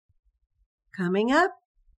Coming up,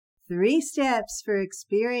 3 steps for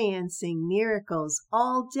experiencing miracles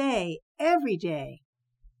all day, every day.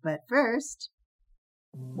 But first,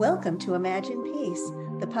 welcome to Imagine Peace,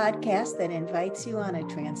 the podcast that invites you on a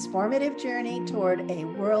transformative journey toward a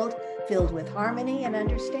world filled with harmony and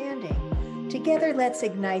understanding. Together, let's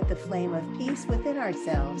ignite the flame of peace within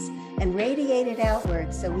ourselves and radiate it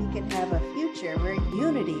outward so we can have a future where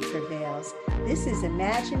unity prevails. This is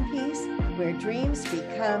Imagine Peace, where dreams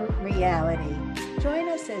become reality. Join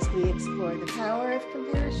us as we explore the power of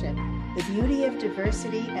compassion, the beauty of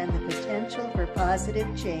diversity, and the potential for positive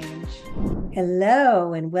change.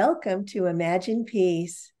 Hello, and welcome to Imagine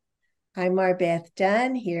Peace. I'm Marbeth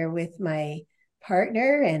Dunn here with my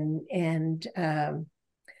partner and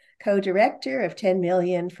co-director of 10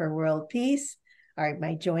 Million for World Peace,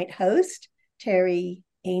 my joint host, Terry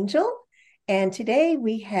Angel. And today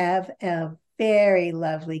we have a very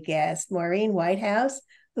lovely guest, Maureen Whitehouse,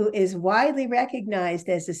 who is widely recognized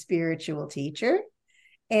as a spiritual teacher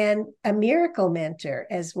and a miracle mentor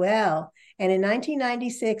as well. And in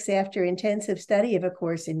 1996, after intensive study of A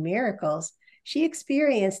Course in Miracles, she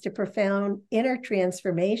experienced a profound inner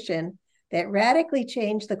transformation that radically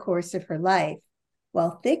changed the course of her life.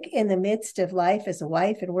 While thick in the midst of life as a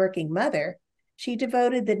wife and working mother, she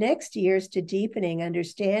devoted the next years to deepening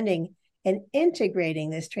understanding and integrating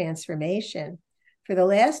this transformation. For the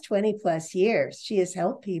last 20 plus years, she has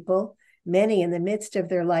helped people, many in the midst of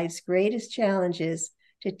their life's greatest challenges,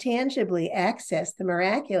 to tangibly access the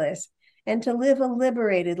miraculous and to live a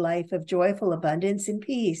liberated life of joyful abundance and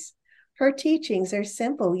peace. Her teachings are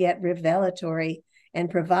simple yet revelatory and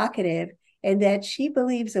provocative, and that she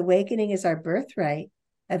believes awakening is our birthright,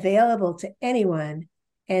 available to anyone,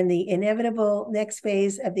 and the inevitable next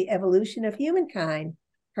phase of the evolution of humankind.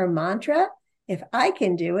 Her mantra, if I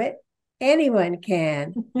can do it, anyone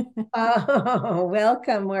can. Oh,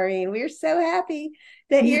 welcome, Maureen. We're so happy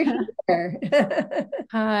that you're here.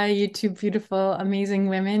 Hi, you two beautiful, amazing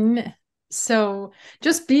women. So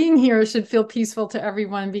just being here should feel peaceful to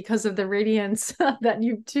everyone because of the radiance that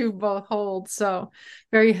you two both hold. So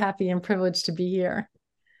very happy and privileged to be here.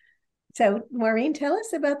 So Maureen, tell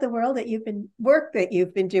us about the work that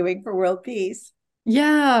you've been doing for world peace.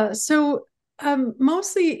 Yeah. So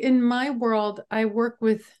mostly in my world, I work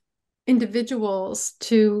with individuals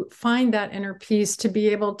to find that inner peace, to be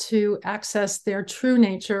able to access their true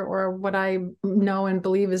nature, or what I know and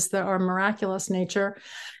believe is our miraculous nature.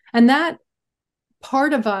 And that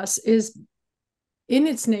part of us is, in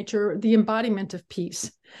its nature, the embodiment of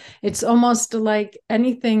peace. It's almost like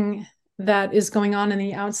anything that is going on in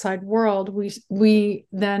the outside world, we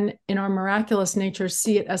then, in our miraculous nature,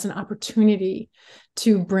 see it as an opportunity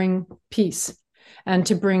to bring peace and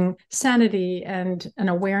to bring sanity and an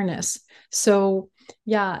awareness. So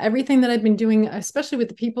yeah, everything that I've been doing, especially with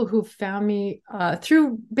the people who found me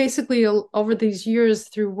through basically over these years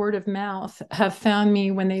through word of mouth, have found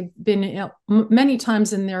me when they've been many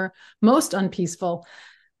times in their most unpeaceful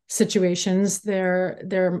situations,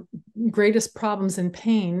 their greatest problems and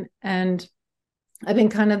pain. And I've been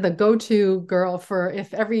kind of the go-to girl for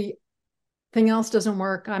if everything else doesn't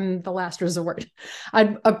work, I'm the last resort. I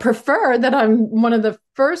prefer that I'm one of the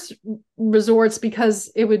first resorts because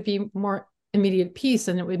it would be more immediate peace,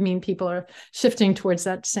 and it would mean people are shifting towards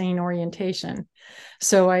that sane orientation.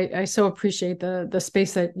 So I so appreciate the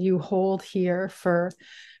space that you hold here for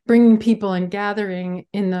bringing people and gathering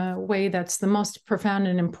in the way that's the most profound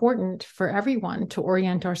and important for everyone, to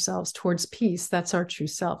orient ourselves towards peace. That's our true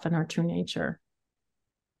self and our true nature.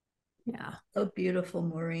 Yeah. So beautiful,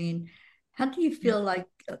 Maureen. How do you feel like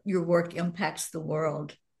your work impacts the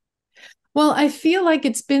world? Well, I feel like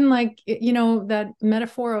it's been like, that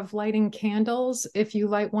metaphor of lighting candles. If you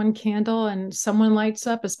light one candle and someone lights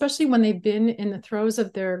up, especially when they've been in the throes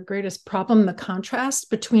of their greatest problem, the contrast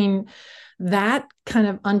between that kind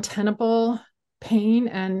of untenable pain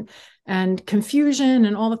and confusion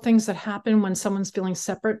and all the things that happen when someone's feeling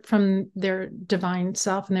separate from their divine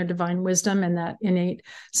self and their divine wisdom and that innate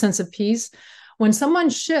sense of peace. When someone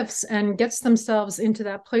shifts and gets themselves into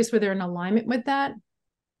that place where they're in alignment with that,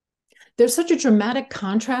 there's such a dramatic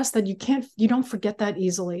contrast that you don't forget that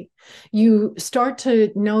easily. You start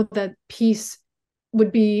to know that peace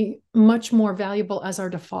would be much more valuable as our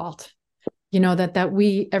default. That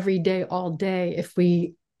we every day, all day, if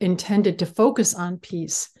we intended to focus on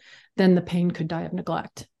peace, then the pain could die of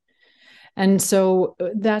neglect. And so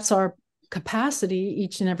that's our capacity,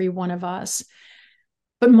 each and every one of us.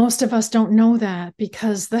 But most of us don't know that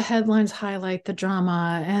because the headlines highlight the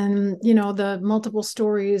drama and, the multiple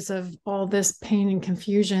stories of all this pain and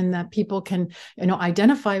confusion that people can,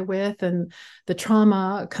 identify with, and the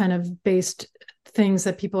trauma kind of based things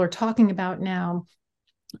that people are talking about now,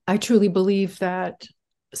 I truly believe that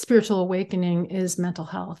spiritual awakening is mental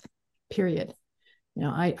health, period.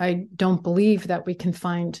 I don't believe that we can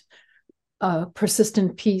find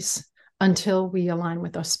persistent peace until we align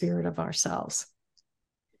with the spirit of ourselves.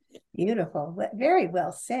 Beautiful. Very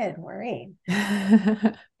well said, Maureen.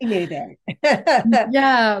 I knew that.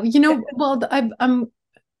 Yeah. Well, I'm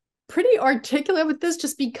pretty articulate with this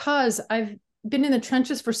just because I've been in the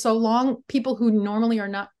trenches for so long. People who normally are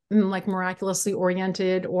not like miraculously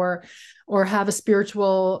oriented or have a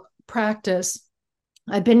spiritual practice,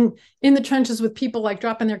 I've been in the trenches with people like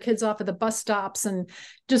dropping their kids off at the bus stops and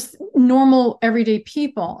just normal everyday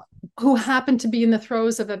people who happen to be in the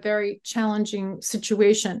throes of a very challenging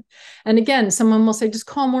situation. And again, someone will say, just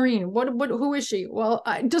call Maureen. Who is she? Well,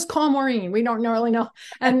 just call Maureen. We don't really know.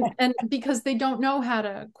 And because they don't know how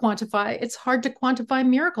to quantify, it's hard to quantify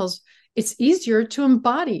miracles. It's easier to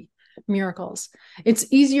embody miracles. It's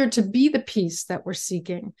easier to be the peace that we're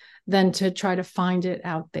seeking than to try to find it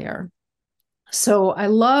out there. So I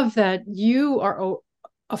love that you are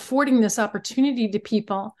affording this opportunity to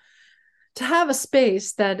people to have a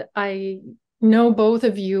space that I know both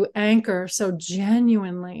of you anchor so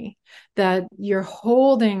genuinely, that you're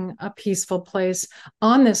holding a peaceful place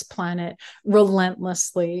on this planet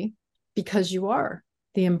relentlessly, because you are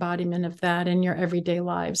the embodiment of that in your everyday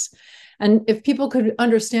lives. And if people could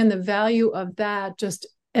understand the value of that, just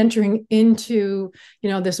entering into,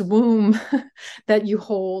 this womb that you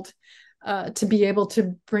hold, to be able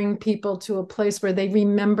to bring people to a place where they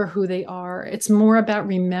remember who they are. It's more about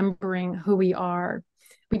remembering who we are.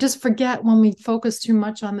 We just forget when we focus too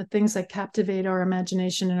much on the things that captivate our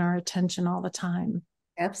imagination and our attention all the time.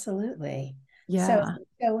 Absolutely. Yeah.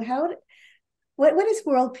 So what does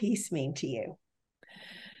world peace mean to you?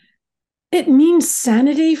 It means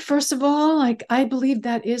sanity, first of all. Like, I believe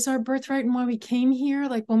that is our birthright and why we came here.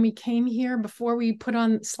 Like, when we came here, before we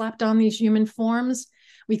slapped on these human forms,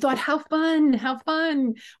 we thought, how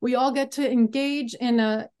fun. We all get to engage in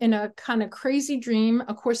a kind of crazy dream.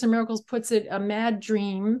 A Course in Miracles puts it, a mad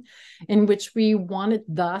dream, in which we want it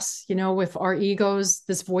thus, with our egos,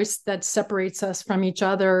 this voice that separates us from each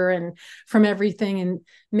other and from everything and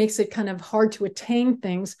makes it kind of hard to attain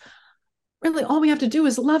things. Really, all we have to do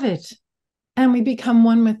is love it, and we become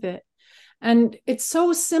one with it. And it's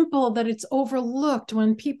so simple that it's overlooked.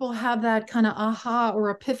 When people have that kind of aha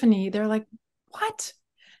or epiphany, they're like, what?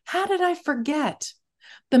 How did I forget?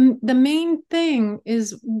 The main thing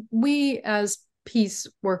is, we as peace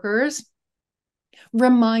workers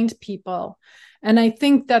remind people. And I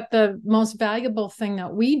think that the most valuable thing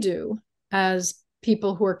that we do as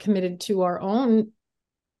people who are committed to our own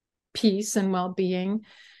peace and well-being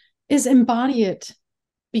is embody it.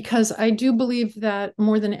 Because I do believe that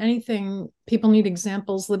more than anything, people need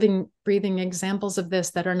examples, living, breathing examples of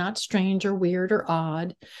this that are not strange or weird or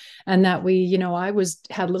odd. And that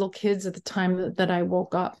I had little kids at the time that I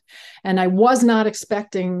woke up, and I was not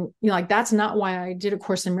expecting, that's not why I did A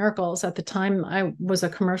Course in Miracles. At the time, I was a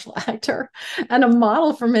commercial actor and a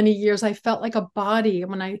model for many years. I felt like a body.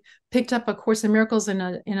 When I picked up A Course in Miracles in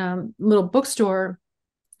a little bookstore,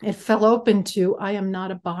 it fell open to, I am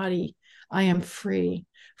not a body. I am free,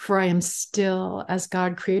 for I am still as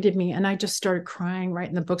God created me. And I just started crying right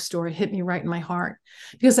in the bookstore. It hit me right in my heart,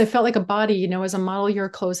 because I felt like a body. As a model, you're a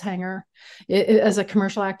clothes hanger. As a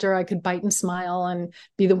commercial actor, I could bite and smile and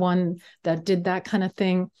be the one that did that kind of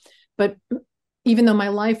thing. But even though my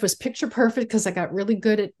life was picture perfect, because I got really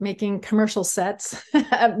good at making commercial sets,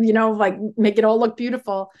 like make it all look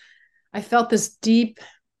beautiful, I felt this deep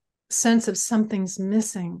sense of something's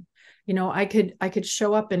missing. I could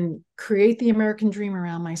show up and create the American dream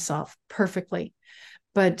around myself perfectly,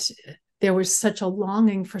 but there was such a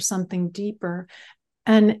longing for something deeper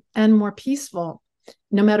and more peaceful.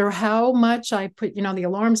 No matter how much I put, the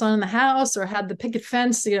alarms on in the house or had the picket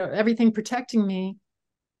fence, everything protecting me,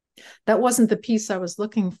 that wasn't the peace I was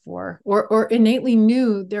looking for, or innately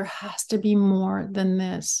knew there has to be more than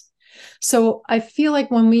this. So I feel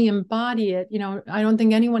like when we embody it, I don't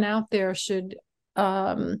think anyone out there should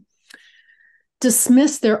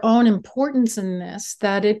dismiss their own importance in this,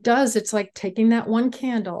 that it's like taking that one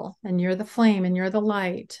candle, and you're the flame and you're the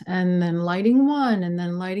light, and then lighting one and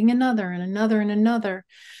then lighting another and another and another,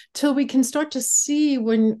 till we can start to see,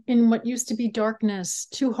 when in what used to be darkness,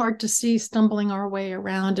 too hard to see, stumbling our way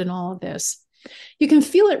around in all of this. You can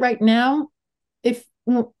feel it right now. If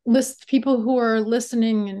people who are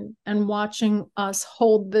listening and watching us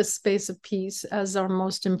hold this space of peace as our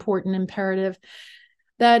most important imperative,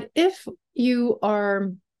 that if you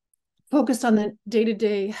are focused on the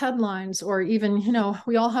day-to-day headlines, or even,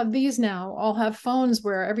 we all have these now, all have phones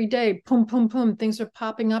where every day, boom, boom, boom, things are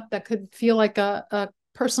popping up that could feel like a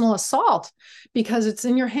personal assault because it's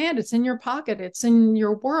in your hand, it's in your pocket, it's in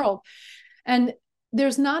your world. And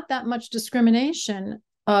there's not that much discrimination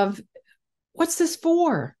of what's this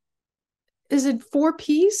for? Is it for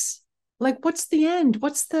peace? Like, what's the end?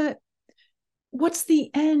 What's the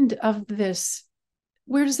end of this?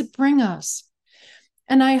 Where does it bring us?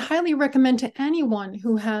 And I highly recommend to anyone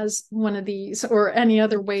who has one of these, or any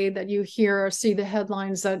other way that you hear or see the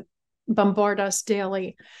headlines that bombard us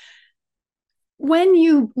daily. When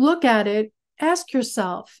you look at it, ask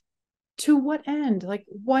yourself, to what end? Like,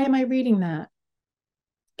 why am I reading that?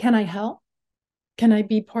 Can I help? Can I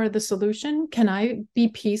be part of the solution? Can I be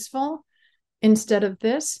peaceful instead of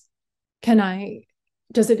this?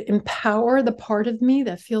 Does it empower the part of me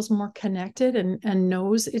that feels more connected and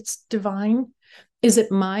knows it's divine? Is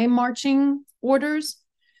it my marching orders?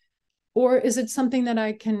 Or is it something that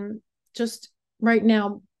I can just right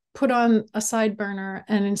now put on a side burner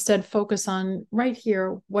and instead focus on right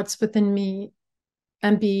here, what's within me,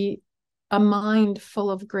 and be a mind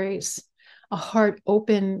full of grace, a heart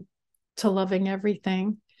open to loving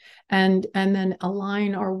everything, and then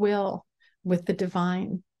align our will with the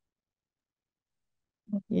divine.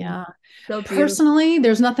 Yeah. So personally,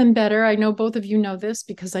 there's nothing better. I know both of you know this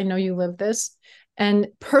because I know you live this. And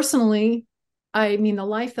personally, I mean, the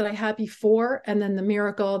life that I had before, and then the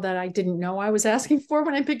miracle that I didn't know I was asking for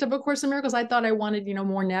when I picked up A Course in Miracles, I thought I wanted,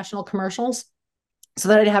 more national commercials so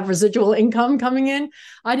that I'd have residual income coming in.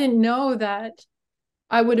 I didn't know that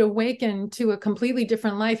I would awaken to a completely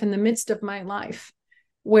different life in the midst of my life,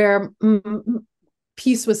 where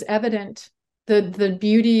peace was evident. The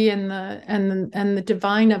beauty and the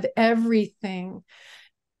divine of everything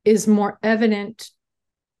is more evident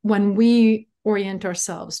when we orient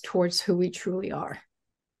ourselves towards who we truly are.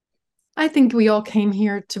 I think we all came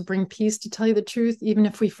here to bring peace, to tell you the truth, even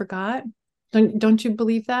if we forgot. Don't you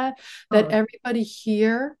believe that? That everybody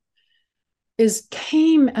here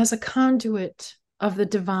came as a conduit of the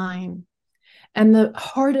divine. And the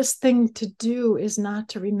hardest thing to do is not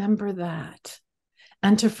to remember that,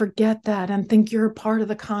 and to forget that and think you're part of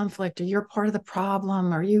the conflict, or you're part of the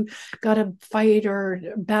problem, or you got to fight or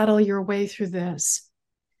battle your way through this.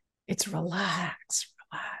 It's relax.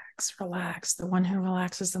 The one who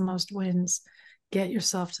relaxes the most wins. Get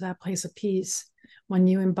yourself to that place of peace. When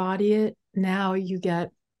you embody it, now you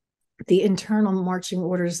get the internal marching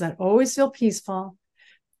orders that always feel peaceful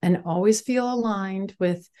and always feel aligned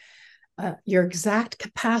with your exact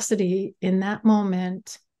capacity in that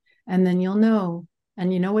moment. And then you'll know.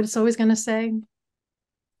 And you know what it's always going to say?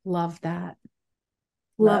 Love that.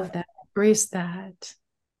 Love that. Embrace that.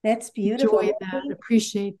 That's beautiful. Enjoy that.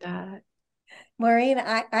 Appreciate that. Maureen,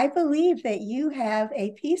 I believe that you have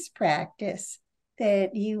a peace practice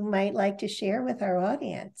that you might like to share with our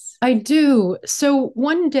audience. I do. So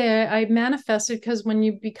one day I manifested, because when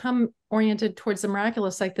you become oriented towards the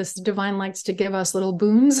miraculous like this, the divine likes to give us little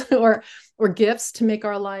boons or gifts to make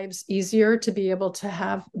our lives easier, to be able to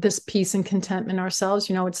have this peace and contentment ourselves.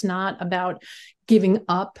 It's not about giving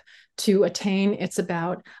up to attain. It's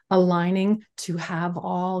about aligning to have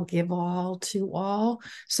all, give all to all.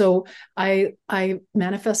 So I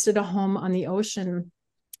manifested a home on the ocean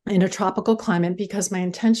in a tropical climate because my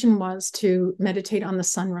intention was to meditate on the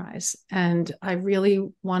sunrise. And I really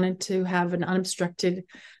wanted to have an unobstructed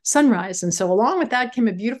sunrise. And so along with that came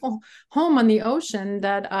a beautiful home on the ocean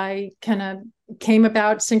that I kind of came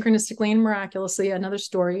about synchronistically and miraculously, another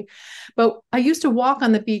story. But I used to walk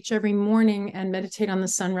on the beach every morning and meditate on the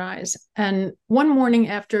sunrise. And one morning,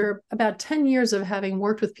 after about 10 years of having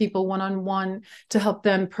worked with people one-on-one to help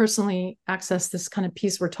them personally access this kind of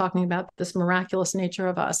peace we're talking about, this miraculous nature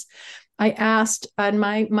of us, I asked, and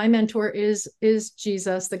my mentor is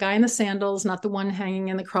Jesus, the guy in the sandals, not the one hanging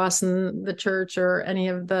in the cross in the church or any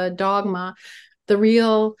of the dogma, the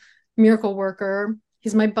real miracle worker.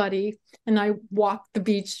 He's my buddy. And I walked the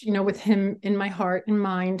beach, with him in my heart and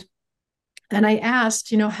mind. And I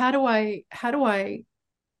asked, how do I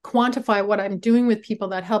quantify what I'm doing with people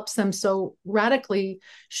that helps them so radically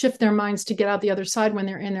shift their minds to get out the other side when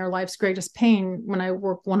they're in their life's greatest pain, when I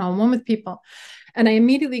work one-on-one with people? And I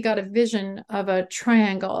immediately got a vision of a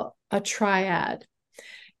triangle, a triad,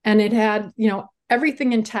 and it had,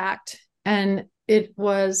 everything intact. And it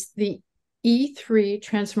was the E3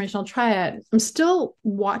 transformational triad. I'm still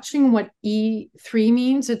watching what E3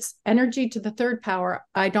 means. It's energy to the third power.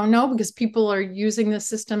 I don't know, because people are using this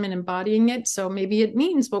system and embodying it. So maybe it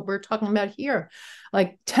means what we're talking about here,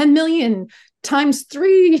 like 10 million times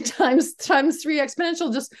 3 times 3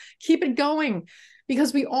 exponential. Just keep it going,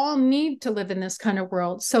 because we all need to live in this kind of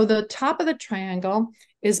world. So the top of the triangle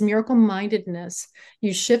is miracle mindedness.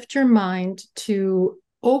 You shift your mind to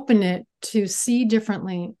open it, to see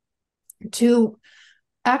differently, to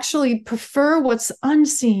actually prefer what's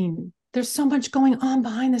unseen. There's so much going on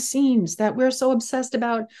behind the scenes that we're so obsessed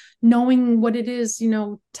about knowing what it is,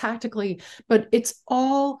 tactically, but it's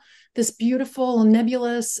all this beautiful,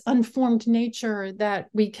 nebulous, unformed nature that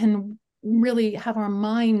we can really have our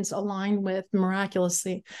minds aligned with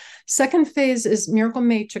miraculously. Second phase is miracle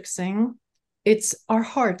matrixing. It's our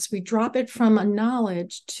hearts. We drop it from a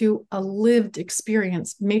knowledge to a lived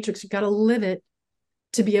experience. Matrix, you got to live it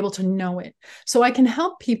to be able to know it. So I can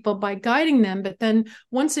help people by guiding them. But then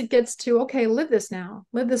once it gets to, okay, live this now,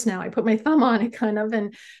 I put my thumb on it kind of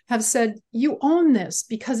and have said, you own this,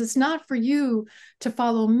 because it's not for you to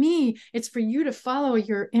follow me. It's for you to follow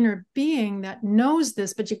your inner being that knows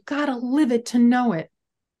this, but you got to live it to know it.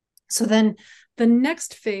 So then the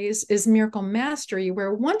next phase is miracle mastery,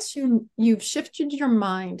 where once you've shifted your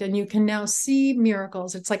mind and you can now see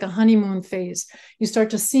miracles, it's like a honeymoon phase. You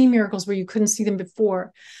start to see miracles where you couldn't see them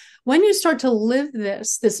before. When you start to live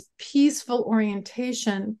this peaceful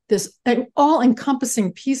orientation, this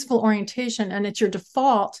all-encompassing peaceful orientation, and it's your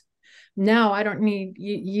default, now I don't need,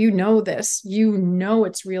 you know this,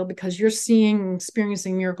 it's real because you're seeing,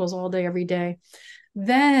 experiencing miracles all day, every day.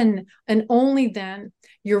 Then, and only then,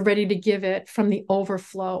 you're ready to give it from the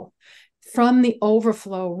overflow. From the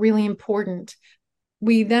overflow, really important.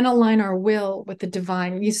 We then align our will with the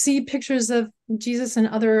divine. You see pictures of Jesus and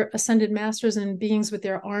other ascended masters and beings with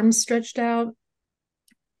their arms stretched out.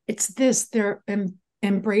 It's this, they're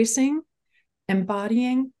embracing,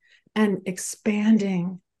 embodying, and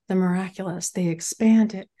expanding the miraculous. They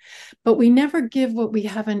expand it. But we never give what we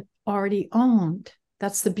haven't already owned.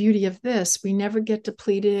 That's the beauty of this. We never get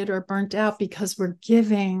depleted or burnt out because we're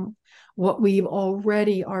giving what we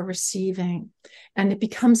already are receiving. And it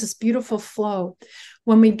becomes this beautiful flow.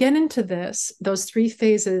 When we get into this, those three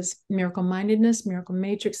phases, miracle mindedness, miracle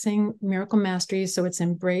matrixing, miracle mastery, so it's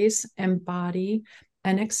embrace, embody,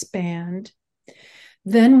 and expand,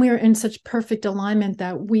 then we're in such perfect alignment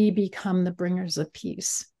that we become the bringers of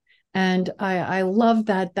peace. And I love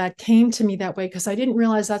that came to me that way, because I didn't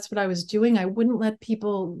realize that's what I was doing. I wouldn't let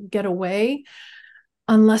people get away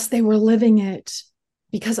unless they were living it,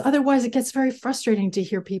 because otherwise it gets very frustrating to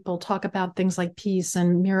hear people talk about things like peace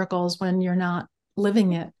and miracles when you're not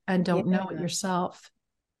living it and don't know it yourself.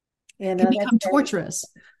 It can become torturous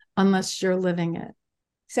unless you're living it.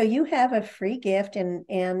 So you have a free gift, and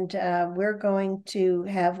we're going to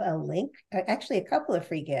have a link, actually a couple of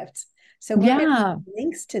free gifts. So we're going to have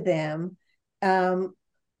links to them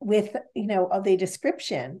with, the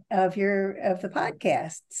description of the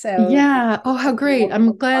podcast. So oh, how great.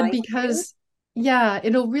 I'm glad, because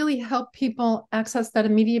it'll really help people access that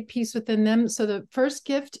immediate peace within them. So the first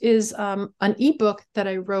gift is an ebook that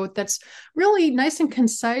I wrote that's really nice and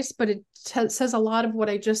concise, but it says a lot of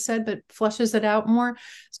what I just said, but fleshes it out more.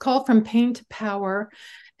 It's called From Pain to Power.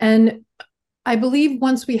 And I believe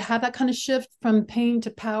once we have that kind of shift from pain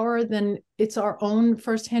to power, then it's our own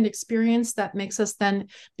firsthand experience that makes us then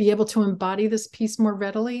be able to embody this peace more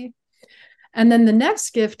readily. And then the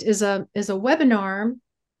next gift is a webinar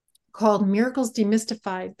called Miracles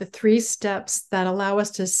Demystified, the 3 steps that allow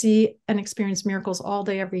us to see and experience miracles all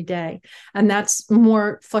day, every day. And that's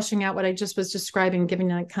more fleshing out what I just was describing,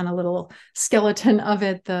 giving a kind of little skeleton of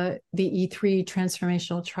it, the E3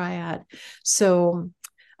 transformational triad. So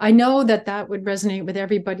I know that would resonate with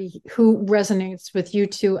everybody who resonates with you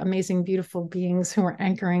two amazing, beautiful beings who are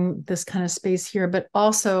anchoring this kind of space here, but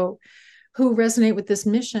also who resonate with this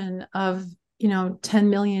mission of 10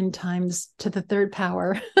 million times to the third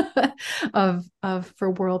power for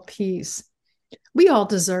world peace. We all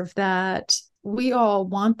deserve that. We all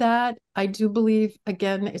want that. I do believe,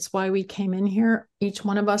 again, it's why we came in here. Each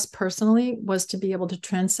one of us personally was to be able to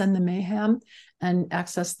transcend the mayhem and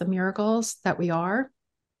access the miracles that we are,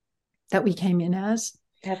 that we came in as.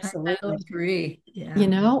 Absolutely. I agree.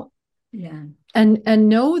 Yeah. Yeah. And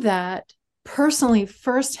know that personally,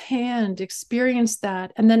 firsthand, experience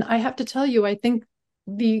that. And then I have to tell you, I think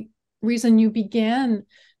the reason you began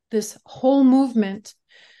this whole movement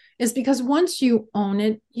is because once you own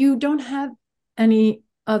it, you don't have any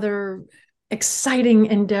other exciting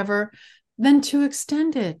endeavor than to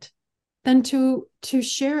extend it, than to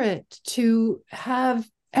share it, to have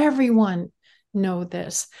everyone know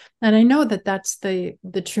this. And I know that that's the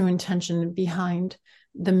true intention behind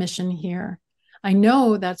the mission here. I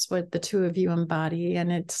know that's what the two of you embody,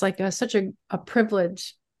 and it's like such a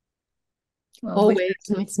privilege. Well, always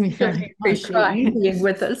makes me appreciate you being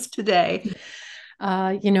with us today.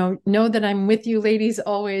 Know that I'm with you ladies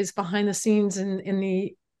always behind the scenes in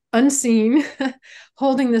the unseen,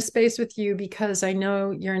 holding the space with you, because I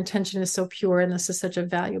know your intention is so pure, and this is such a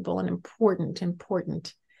valuable and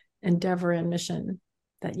important endeavor and mission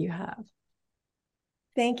that you have.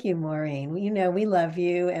 Thank you, Maureen. We love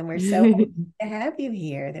you, and we're so happy to have you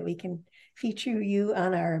here, that we can feature you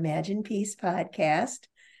on our Imagine Peace podcast.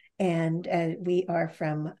 And we are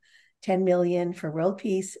from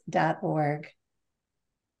 10millionforworldpeace.org.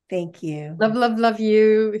 Thank you. Love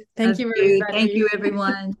you. Thank you, everybody. Thank you,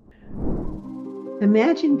 everyone.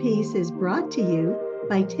 Imagine Peace is brought to you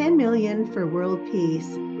by 10 Million for World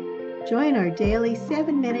Peace. Join our daily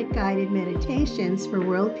 7-minute guided meditations for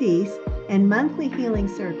world peace and monthly healing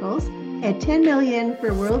circles at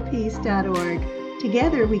 10millionforworldpeace.org.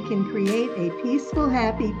 Together we can create a peaceful,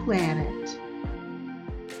 happy planet.